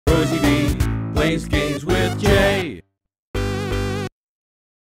plays games with Jay.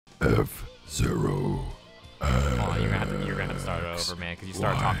 F-Zero. Oh, you're gonna have to start it over, man, because you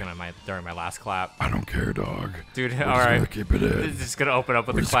started talking during my last clap. I don't care, dog. Dude, We're all just right. gonna keep it in. It's just gonna open up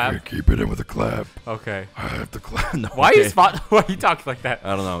with We're a just clap. gonna keep it in with a clap. Okay. I have to clap. No, Why okay. why are you talking like that?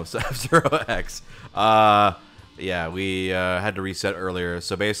 I don't know. So F-Zero X. Yeah, we had to reset earlier.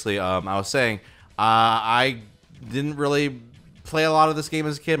 So basically, I was saying, I didn't really play a lot of this game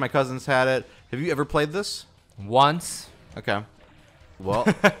as a kid. My cousins had it. Have you ever played this? Once. Okay. Well,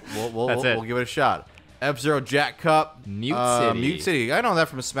 we'll it. give it a shot. F-Zero Jack Cup. Mute City. Mute City. I know that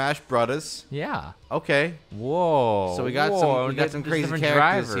from Smash Brothers. Yeah. Okay. Whoa. So we got some crazy different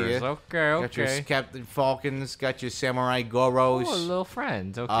characters drivers. here. Okay, Got your okay. Captain Falcons. Got your Samurai Goros. Oh, little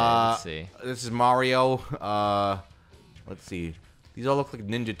friends. Okay, let's see. This is Mario. Let's see. These all look like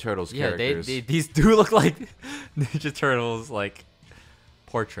Ninja Turtles characters. These do look like Ninja Turtles, like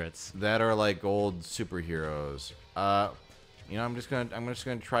portraits. That are like old superheroes. You know, I'm just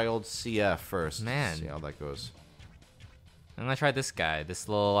gonna try old CF first. Man. See how that goes. I'm gonna try this guy. This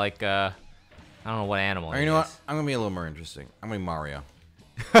little like I don't know what animal. Or you know what? I'm gonna be a little more interesting. I'm gonna be Mario.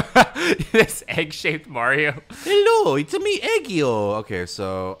 This egg-shaped Mario. Hello, it's me, Eggio. Okay,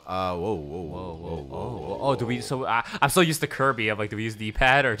 so Whoa. Oh, do we? So I'm so used to Kirby. I'm like, do we use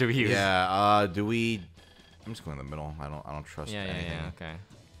D-pad or do we use? Yeah. Do we? I'm just going in the middle. I don't trust anything. Yeah. Okay.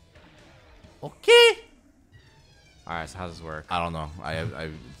 Okay. All right. So how does this work? I don't know.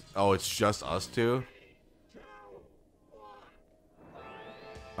 Oh, it's just us two.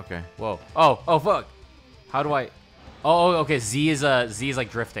 Okay. Whoa. Oh, fuck. How do I? Oh, okay. Z is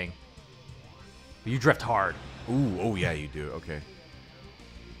like drifting. You drift hard. Ooh. Oh yeah, you do. Okay.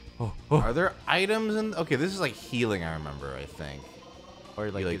 Oh. Are there items in? Okay, this is like healing. I remember. I think. Or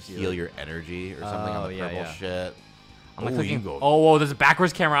You like heal your energy or something on the purple shit. I'm like Ooh, clicking. you go. Oh, whoa. There's a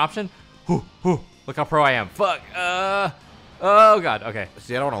backwards camera option. Look how pro I am. Fuck. Oh god. Okay.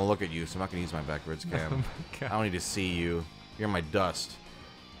 See, I don't want to look at you, so I'm not gonna use my backwards cam. I don't need to see you. You're my dust.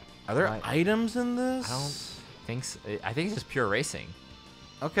 Are there items in this? I don't think so. I think it's just pure racing.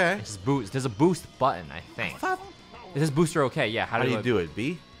 Okay. It's just boost. There's a boost button, I think. Is this booster okay? Yeah. How do you do it?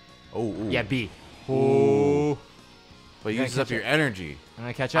 B? Oh. Ooh. Yeah, B. Ooh. But it gonna uses up catch your energy. I'm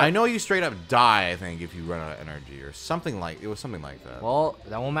gonna catch up. I know you straight up die, I think, if you run out of energy or something like. It was something like that. Well,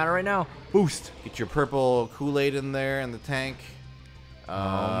 that won't matter right now. Boost. Get your purple Kool-Aid in there in the tank.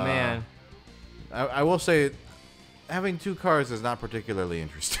 Oh man. I will say, having two cars is not particularly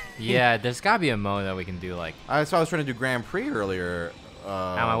interesting. Yeah, there's gotta be a mode that we can do like. That's why I was trying to do Grand Prix earlier.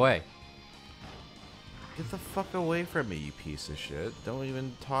 Out of my way. Get the fuck away from me, you piece of shit. Don't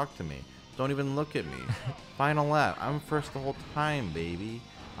even talk to me. Don't even look at me. Final lap. I'm first the whole time, baby.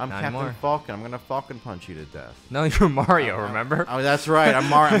 I'm Not Captain anymore. Falcon. I'm gonna Falcon punch you to death. No, you're Mario. Remember? Oh, that's right. I'm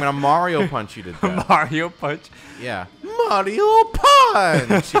gonna Mario punch you to death. Mario punch. Yeah. Mario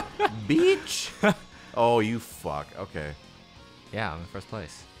punch, beach. Oh, you fuck. Okay. Yeah, I'm in first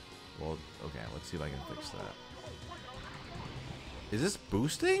place. Well, okay. Let's see if I can fix that. Is this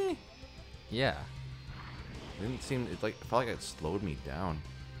boosting? Yeah. Didn't seem. It felt like it slowed me down.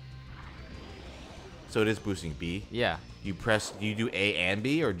 So it is boosting B. Yeah. You press. Do you do A and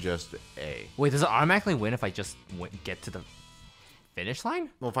B or just A? Wait, does it automatically win if I just get to the finish line?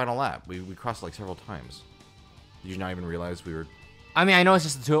 Well, final lap. We crossed it like several times. Did you not even realize we were? I mean, I know it's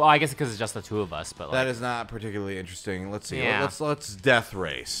just the two. Oh, I guess because it's just the two of us, but like. That is not particularly interesting. Let's see. Yeah. Let's death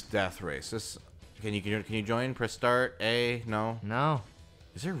race. Death race. This. Can you join? Press start. A. No. No.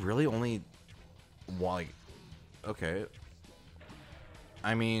 Is there really only one? Like, okay.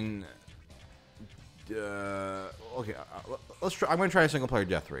 I mean. Okay. Let's try. I'm gonna try a single player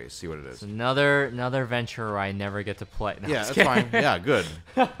death race. See what it is. It's another venture where I never get to play. No, Yeah, just that's kidding. fine. Yeah, good.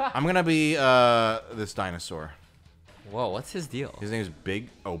 I'm gonna be this dinosaur. Whoa, what's his deal? His name's Big.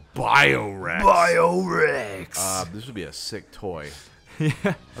 Oh, Biorex. Biorex. This would be a sick toy.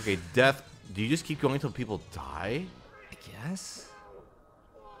 Yeah. Okay, death. Do you just keep going until people die? I guess.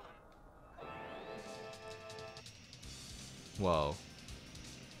 Whoa.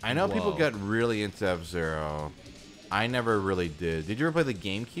 I know people Whoa. get really into F-Zero. I never really did. Did you ever play the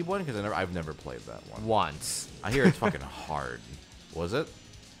GameCube one? Because I've never played that one. Once. I hear it's fucking hard. Was it?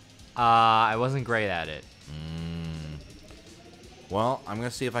 I wasn't great at it. Well, I'm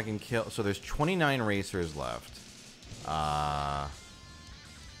gonna see if I can kill. So there's 29 racers left.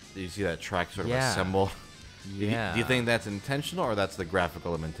 Do you see that track sort of assemble? Yeah. Do you think that's intentional or that's the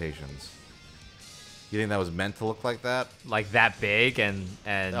graphical limitations? You think that was meant to look like that? Like that big and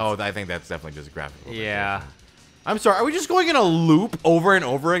Oh, I think that's definitely just graphical. yeah. limitation. I'm sorry. Are we just going in a loop over and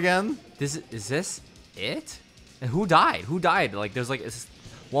over again? Is this it? And who died? Who died? Like there's like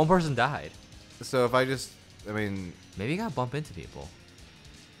one person died. So if I just, I mean, Maybe you gotta bump into people.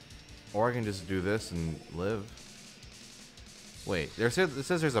 or I can just do this and live. Wait, it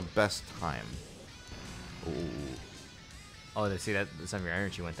says there's a best time. Ooh. Oh, they see that some of your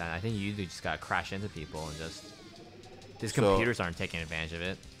energy went down. I think you just gotta crash into people and just. These So- computers aren't taking advantage of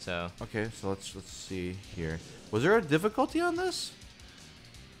it, so. Okay, so let's see here. Was there a difficulty on this?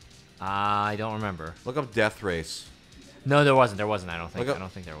 I don't remember. Look up Death Race. No, there wasn't. There wasn't. I don't think. Look up- I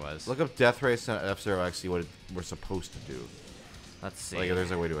don't think there was. Look up Death Race and F-Zero X. See what we're supposed to do. Let's see. Like if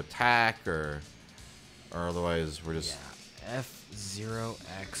there's a way to attack or otherwise we're just. Yeah.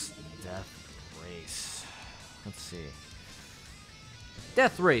 F-Zero-X Death Race. Let's see.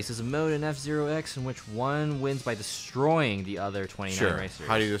 Death Race is a mode in F-Zero-X in which one wins by destroying the other 29 Sure. racers.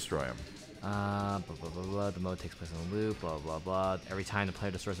 How do you destroy them? Blah, blah, blah, blah. The mode takes place on a loop, blah, blah, blah. Every time the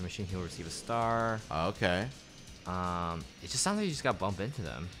player destroys a machine, he will receive a star. Okay. It just sounds like you just got to bump into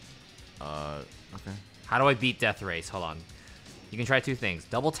them. Okay. How do I beat Death Race? Hold on. You can try two things.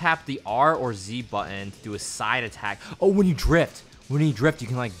 Double tap the R or Z button to do a side attack. Oh, when you drift. When you drift, you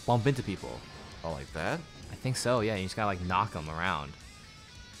can, like, bump into people. Oh, like that? I think so, yeah. You just got to, like, knock them around.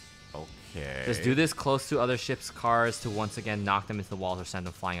 Okay. Just do this close to other ships' cars to once again knock them into the walls or send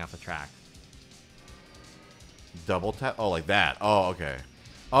them flying off the track. Double tap? Oh, like that. Oh, okay.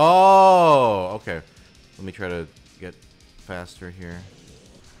 Oh, okay. Let me try to get faster here.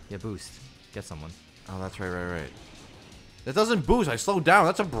 Yeah, boost. Get someone. Oh, that's right. That doesn't boost. I slowed down.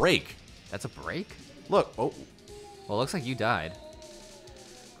 That's a break. That's a break? Look. Oh, Well, it looks like you died.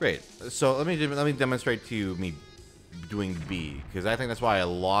 great. So let me demonstrate to you me doing B, because I think that's why I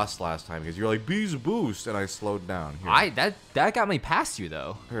lost last time, because you're like B's a boost and I slowed down. Here. That got me past you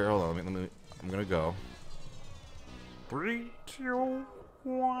though. Here, hold on. Let me I'm gonna go. 3, 2,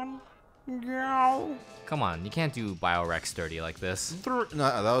 1, go. Come on, you can't do BioRex dirty like this. No,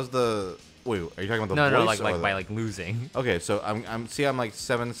 that was the. Wait, are you talking about the No, voice? like or by the- like losing. Okay, so I'm like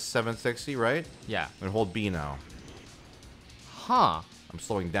 760, right? Yeah. I'm gonna hold B now. Huh. I'm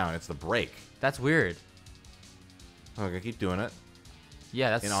slowing down. It's the break. That's weird. Okay, keep doing it Yeah,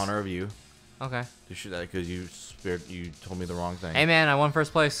 that's in honor of you. Okay. Because you told me the wrong thing. Hey man, I won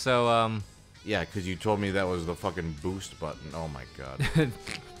first place, so Yeah, because you told me that was the fucking boost button. Oh my god.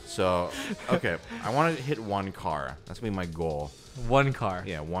 So, okay, I want to hit one car. That's gonna be my goal. one car.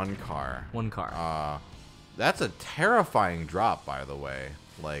 Yeah, one car. One car. That's a terrifying drop, by the way.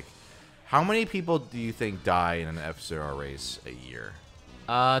 Like, how many people do you think die in an F-Zero race a year?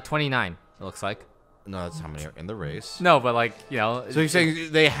 29. It looks like. No, that's how many are in the race. No, but like So you're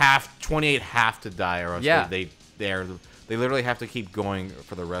saying 28 have to die, or else Yeah. they literally have to keep going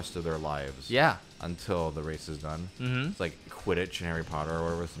for the rest of their lives. Yeah. Until the race is done. Mhm. It's like Quidditch in Harry Potter or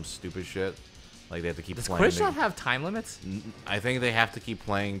whatever, some stupid shit. Like they have to keep Does playing. Quidditch not have time limits? I think they have to keep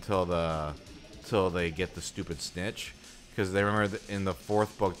playing till they get the stupid snitch, because they remember in the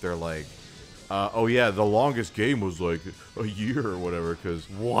fourth book they're like, oh yeah, the longest game was like a year or whatever, because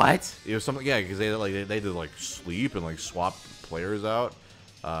What? it was something. Yeah, because they did like sleep and like swap players out,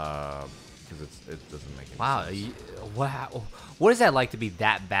 because it doesn't make any Wow. sense. Wow. What is that like to be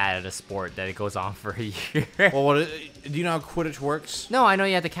that bad at a sport that it goes on for a year? Well, do you know how Quidditch works? No, I know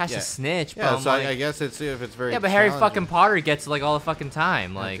you have to catch Yeah. a snitch, but Yeah, I'm so like, I guess it's if it's very. yeah, but Harry challenging. fucking Potter gets like all the fucking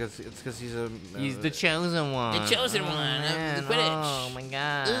time. Like it's because he's a. he's the chosen one. The chosen one of the man. Quidditch. Oh my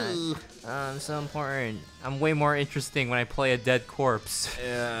god. Ooh. I'm so important. I'm way more interesting when I play a dead corpse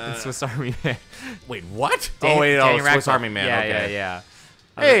than Swiss Army Man. Wait, what? Dan- oh wait, Danny Swiss Radcliffe. Army Man. Yeah, okay. yeah.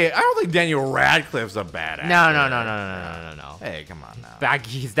 Hey, I don't think Daniel Radcliffe's a bad actor. No. Hey, come on now. Back,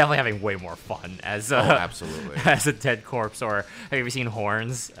 he's definitely having way more fun as absolutely. as a dead corpse. Or have you ever seen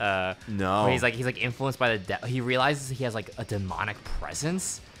Horns? No. Where he's like influenced by he realizes he has like a demonic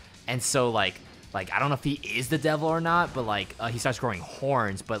presence, and so like I don't know if he is the devil or not, but like he starts growing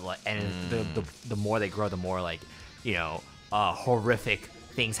horns. But like, and the more they grow, the more like horrific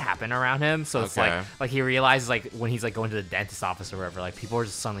things happen around him. So it's Okay. like he realizes like when he's like going to the dentist office or whatever, like people are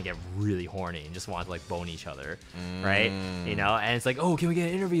just suddenly get really horny and just want to like bone each other, right? You know, and it's like, oh, can we get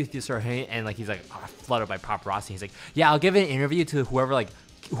an interview with you, sir? And like he's like flooded by paparazzi. He's like, yeah, I'll give an interview to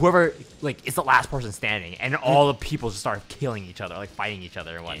whoever is the last person standing, and all the people just start killing each other, like fighting each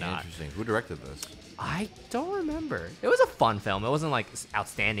other and whatnot. Interesting. Who directed this? I don't remember. It was a fun film. It wasn't like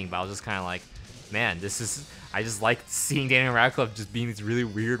outstanding, but I was just kind of like, man, I just like seeing Daniel Radcliffe just being these really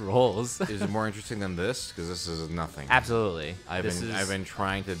weird roles. Is it more interesting than this? Because this is nothing. Absolutely. I've been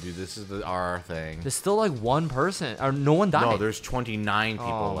trying to do this is the R thing. There's still like one person, or no one died. No, there's 29 people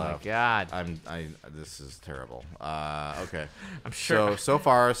oh left. my god. This is terrible. Okay. I'm sure. So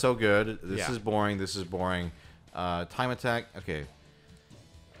far so good. This Yeah. is boring. Time attack. Okay.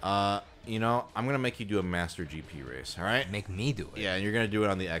 You know, I'm gonna make you do a Master GP race. All right? Make me do it. Yeah, and you're gonna do it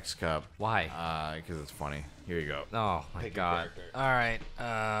on the X Cup. Why? Because it's funny. Here you go. Oh my god. All right.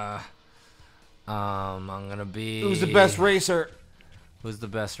 I'm gonna be. Who's the best racer? Who's the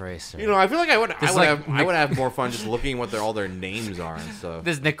best racer? You know, I feel like I would like have more fun just looking what all their names are and stuff.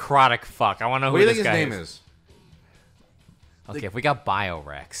 This necrotic fuck. I want to know What who do you this think his guy name is. is? Okay, if we got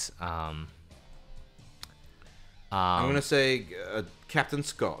Biorex, I'm gonna say Captain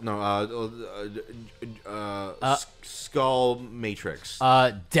Skull. No, Skull Matrix.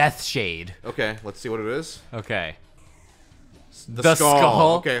 Death Shade. Okay, let's see what it is. Okay. The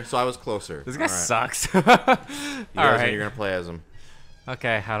skull. Okay, so I was closer. This guy All right. sucks. You All guys know right. you're gonna play as him.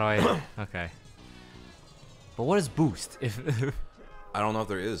 Okay, how do I? Okay. But what is boost? If I don't know if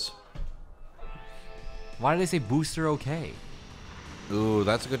there is. why did they say booster okay? Ooh,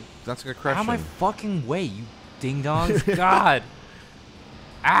 that's a good question. Out of my fucking way, you ding dongs! God.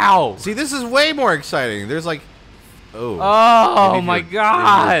 Ow! See, this is way more exciting. There's like, Oh maybe my you're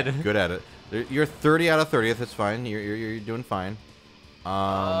god! good at it. You're 30 out of 30th. That's fine. You're doing fine.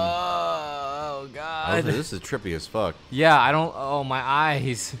 Oh god. This is trippy as fuck. Yeah, I don't. Oh my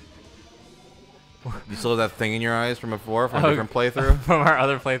eyes. You still have that thing in your eyes from before, from a different playthrough? From our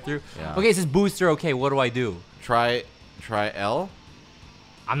other playthrough. Yeah. Okay, it says booster. Okay, what do I do? Try L.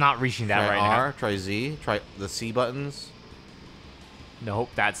 I'm not reaching that Try right R. Try Z. Try the C buttons. now. Nope,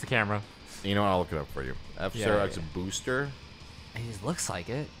 that's the camera. You know what? I'll look it up for you. F-Zero Yeah, X booster. It just looks like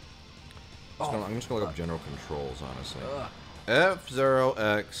it. I'm just gonna look up general controls, honestly. F-Zero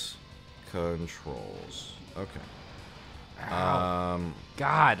X controls. Okay.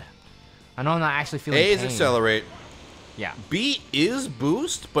 God. I know I'm not actually feeling A is pain. accelerate. Yeah. B is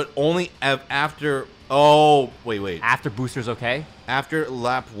boost, but only after. Oh, wait. After booster's okay? After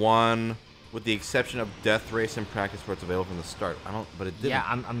lap 1, with the exception of death race and practice where it's available from the start. I don't, but it didn't. Yeah,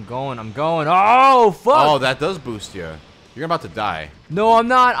 I'm going. Oh, fuck! Oh, that does boost you. You're about to die. No, I'm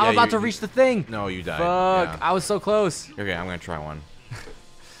not. I'm Yeah, about to reach the thing. No, you died. Fuck. Yeah. I was so close. Okay, I'm gonna try one.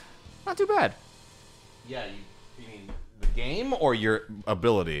 Not too bad. Yeah, you mean the game or your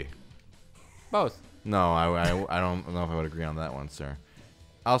ability? Both. No, I don't know if I would agree on that one, sir.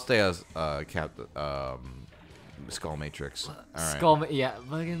 I'll stay as Skull Matrix. All right. Skull. Yeah,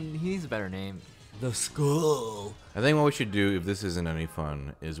 fucking. He needs a better name. The Skull. I think what we should do, if this isn't any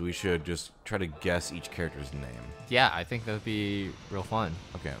fun, is we should just try to guess each character's name. Yeah, I think that'd be real fun.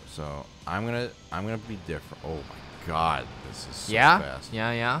 Okay, so I'm gonna be different. Oh my god, this is so Yeah. fast.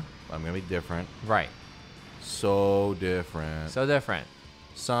 Yeah. I'm gonna be different. Right. So different. So different.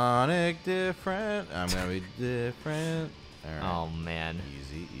 Sonic different. I'm gonna be different. All right. Oh man.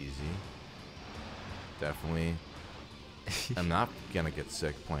 Easy. Definitely. I'm not gonna get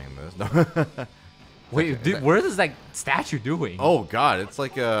sick playing this. No. Wait, dude, what is that statue doing? Oh god, it's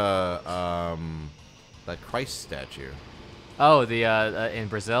like a that Christ statue. Oh, the in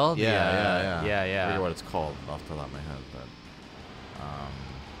Brazil. Yeah. Yeah. I forget what it's called off the top of my head, but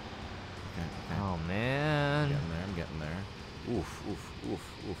okay. Oh man. I'm getting there. Oof.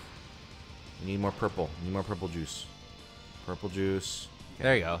 You need more purple. Juice. Purple juice.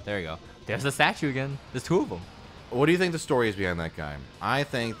 There you go. There's the statue again. There's two of them. What do you think the story is behind that guy? I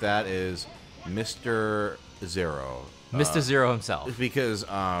think that is Mr. Zero. Mr. Zero himself. Because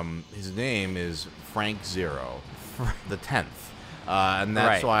his name is Frank Zero, the 10th, and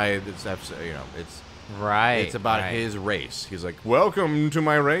that's Right. why it's Right. It's about his race. He's like, "Welcome to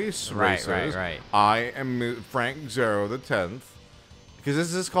my race, racers. Right. I am Frank Zero, the 10th." Because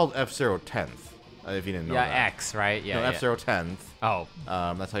this is called F-Zero 10th. If you didn't know Yeah, that. X, right? Yeah. No, yeah. F-Zero 10th. Oh.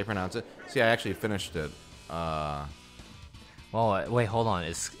 That's how you pronounce it. See, I actually finished it. Well, wait, hold on.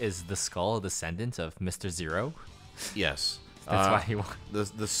 Is the skull a descendant of Mr. Zero? Yes. That's why he won.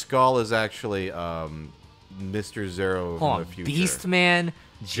 The skull is actually Mr. Zero Hold from on. the future. Beastman,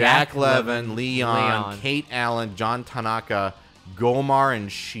 Jack Levin, Leon, Kate Allen, John Tanaka, Gomar, and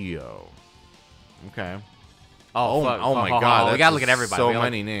Shio. Okay. Oh, fuck. Oh my Hold on, god. we gotta look at everybody. So We gotta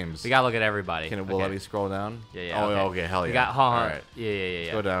many names. We gotta look at everybody. Will Okay. let me scroll down? Yeah. Oh, okay. Hell yeah. We got. Hold on. All right.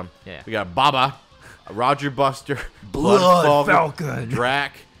 Yeah. Go down. Yeah. We got Baba, Roger Buster, Blood Falcon,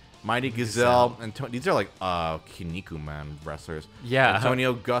 Drac, Mighty Gazelle, and these are like Kiniku Man wrestlers. Yeah.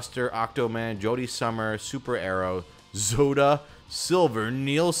 Antonio Guster, Octoman, Jody Summer, Super Arrow, Zoda, Silver,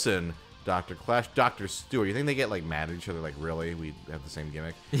 Nielsen, Dr. Clash, Dr. Stewart. You think they get like mad at each other? Like, really? We have the same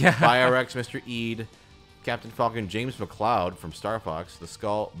gimmick. Yeah. BioRex, Mr. Eid, Captain Falcon, James McLeod from Star Fox, The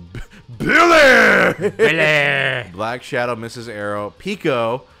Skull, Billy! Black Shadow, Mrs. Arrow,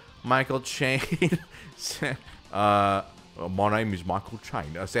 Pico, Michael Chain, my name is Michael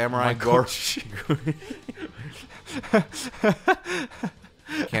Chain, Samurai Goro,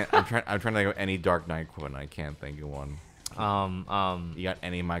 Can't. I'm trying to think of any Dark Knight quote, and I can't think of one. You got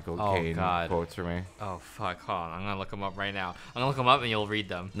any Michael Caine quotes for me? Oh fuck! Hold on, I'm gonna look them up right now. I'm gonna look them up and you'll read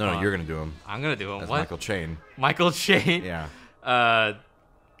them. No, you're gonna do them. I'm gonna do them. That's What? Michael Caine. Michael Caine. Yeah.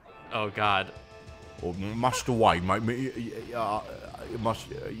 Oh god. Oh, Master Wayne, mate.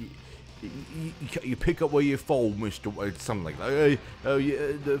 You pick up where you fall, Mister. It's something like that.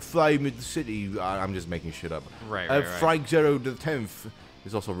 The flame of the city. I'm just making shit up. Right. Frank 0 to the 10th.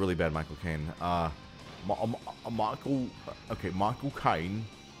 He's also really bad, Michael Caine. Michael Caine.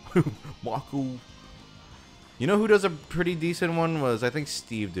 Michael. You know who does a pretty decent one? Was I think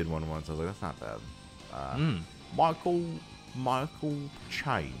Steve did one once. I was like, that's not bad. Michael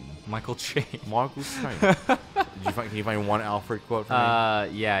Caine. Michael Caine. Michael Caine. Can you find one Alfred quote for me?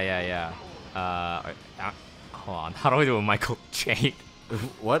 Yeah. Hold on. How do I do a Michael Caine?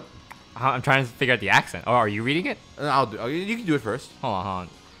 What? I'm trying to figure out the accent. Oh, are you reading it? I'll do. You can do it first. Hold on.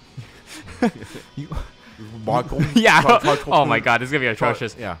 Michael. Yeah. Oh my god, this is gonna be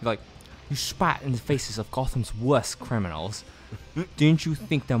atrocious. Yeah. Like, you spat in the faces of Gotham's worst criminals. Didn't you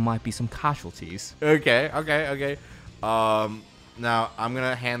think there might be some casualties? Okay. Now I'm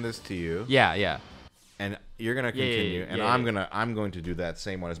gonna hand this to you. Yeah. And you're gonna continue, yeah, and yeah. I'm going to do that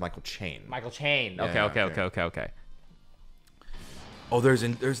same one as Michael Caine. Michael Caine. Yeah, Okay. Oh, there's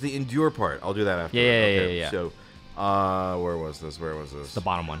the endure part. I'll do that after. Yeah. So, where was this? The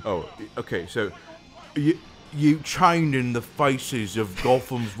bottom one. Oh, okay. So, you chained in the faces of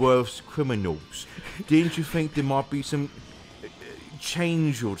Gotham's worst criminals. Didn't you think there might be some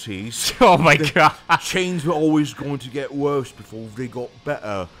casualties? Oh my god. Chains were always going to get worse before they got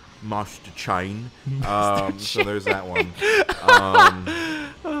better, Master Chain. So there's that one.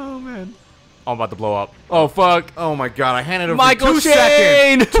 Oh man. I'm about to blow up. Oh fuck. Oh my god, I handed over Michael 2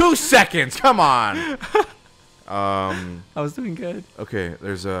 Caine! seconds. 2 seconds. Come on. I was doing good. Okay,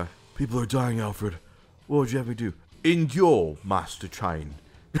 there's people are dying, Alfred. What would you have me do? Endure, Master Chain.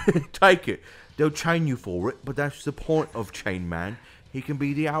 Take it. They'll chain you for it, but that's the point of Chain Man. He can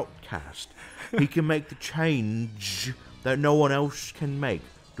be the outcast. He can make the change that no one else can make.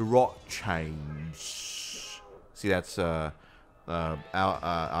 The right change. See, that's I was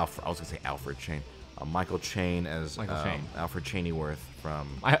gonna say Alfred Chain. Michael Caine as Alfred Chainyworth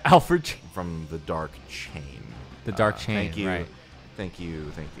from from the Dark Chain. The Dark Chain. Thank you. Right. Thank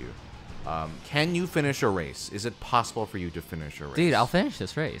you. Can you finish a race? Is it possible for you to finish a race? Dude, I'll finish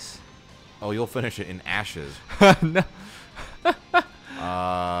this race. Oh, you'll finish it in ashes. No.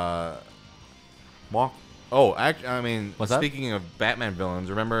 Mark. Oh, actually, I mean, What's up? speaking of Batman villains,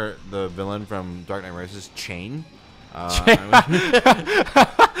 remember the villain from Dark Knight Rises, Chain? Let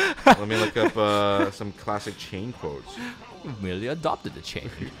me look up some classic Chain quotes. Merely adopted the chain.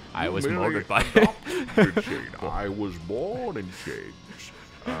 I was merely murdered by it. The chain. I was born in chains.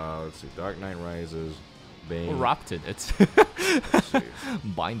 Let's see, Dark Knight Rises, Bane. Corrupted it. Let's see.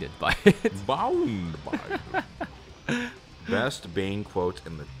 Binded by it. Bound by them. Best Bane quote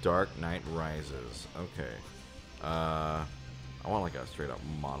in The Dark Knight Rises. Okay. I want like a straight up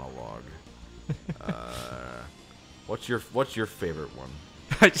monologue. What's your favorite one?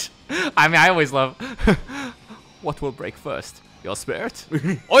 I mean, I always love. What will break first? Your spirit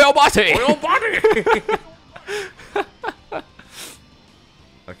or your body? Your body.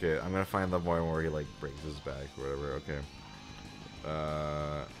 Okay, I'm gonna find the one where he like breaks his back or whatever. Okay.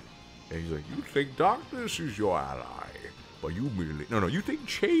 And he's like, you think darkness is your ally, but you merely... No, you think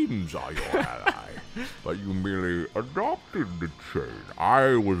chains are your ally, but you merely adopted the chain.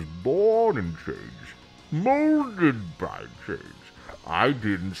 I was born in chains, molded by chains. I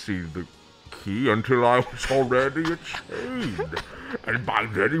didn't see the key until I was already a chain. And by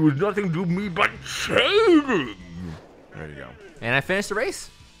then it was nothing to me but chaining. There you go. And I finished the race.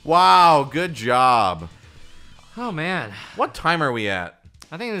 Wow, good job. Oh man, What time are we at?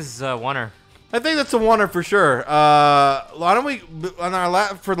 I think this is oneer. I think that's a oneer for sure. Why don't we on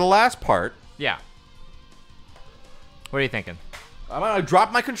our for the last part? Yeah. What are you thinking? I'm gonna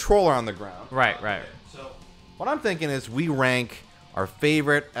drop my controller on the ground. Right. So what I'm thinking is we rank our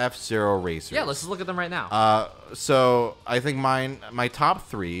favorite F-Zero racers. Yeah, let's just look at them right now. So I think my top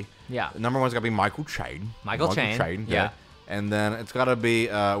 3. Yeah. Number one's gotta be Michael Caine. Michael Caine, yeah. And then it's gotta be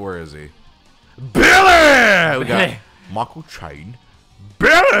where is he? Billy. We got Michael Caine,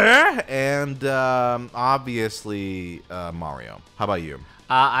 Billy, and obviously Mario. How about you?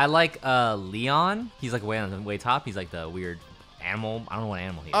 I like Leon. He's like way on the way top. He's like the weird animal. I don't know what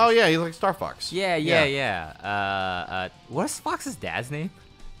animal he is. Oh yeah, he's like Star Fox. Yeah. What's Fox's dad's name?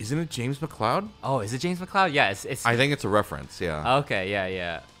 Isn't it James McCloud? Oh, is it James McCloud? Yeah, it's I think it's a reference. Yeah. okay,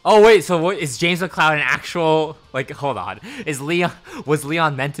 yeah. Oh wait, so what is James McCloud an actual like? Hold on, was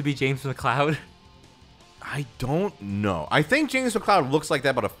Leon meant to be James McCloud? I don't know. I think James McCloud looks like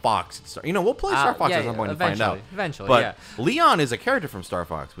that, but a fox. We'll play Star Fox at some point and find out. Eventually, but yeah. Leon is a character from Star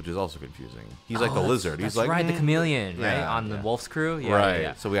Fox, which is also confusing. He's like the lizard. He's That's like right, the chameleon, right, yeah, on the Wolf's crew. Yeah, right.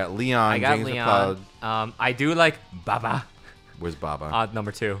 Yeah. So we got Leon. I got James Leon. McCloud. I do like Baba. Where's Baba?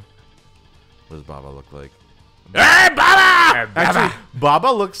 Number 2. What does Baba look like? Hey, Baba! Actually, Baba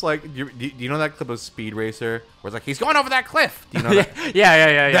looks like. Do you know that clip of Speed Racer where it's like he's going over that cliff? Do you know that?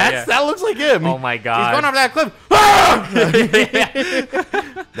 yeah. That looks like him. Oh my god. He's going over that cliff. Ah!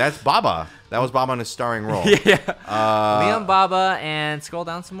 That's Baba. That was Baba in his starring role. Yeah. Leon, Baba, and scroll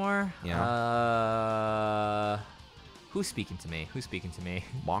down some more. Yeah. Who's speaking to me?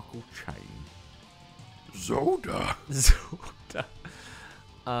 Michael Chain. Zoda. Zoda.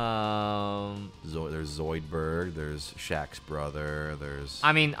 There's Zoidberg. There's Shaq's brother. There's.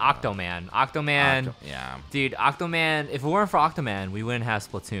 I mean, Octoman. Yeah. Dude, Octoman. If it weren't for Octoman, we wouldn't have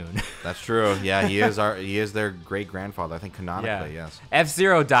Splatoon. That's true. Yeah, he is their great grandfather. I think canonically, yes.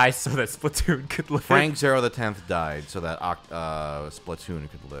 F-Zero died so that Splatoon could live. Frank Zero the 10th died so that Splatoon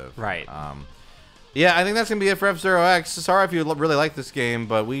could live. Right. Yeah, I think that's gonna be it for F-Zero X. Sorry if you really like this game,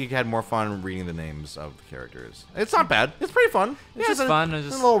 but we had more fun reading the names of the characters. It's not bad. It's pretty fun. It's fun.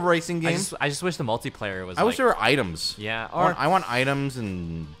 It's a little racing game. I just wish the multiplayer was. I wish there were items. Yeah, I want items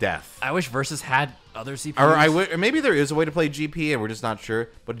and death. I wish Versus had other CPUs. Or maybe there is a way to play GP and we're just not sure.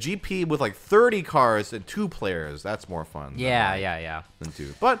 But GP with like 30 cars and 2 players, that's more fun. Yeah. Than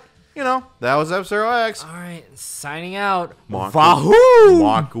 2. But that was F-Zero X. All right, signing out. Vahoom!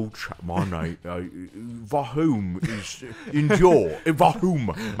 Michael, my name, Vahoom is endure.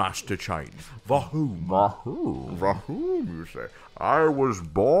 Vahoom, Master Chain. Vahoom. Vahoom, you say. I was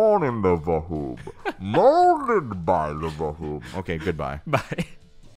born in the Vahoom, molded by the Vahoom. Okay, goodbye. Bye.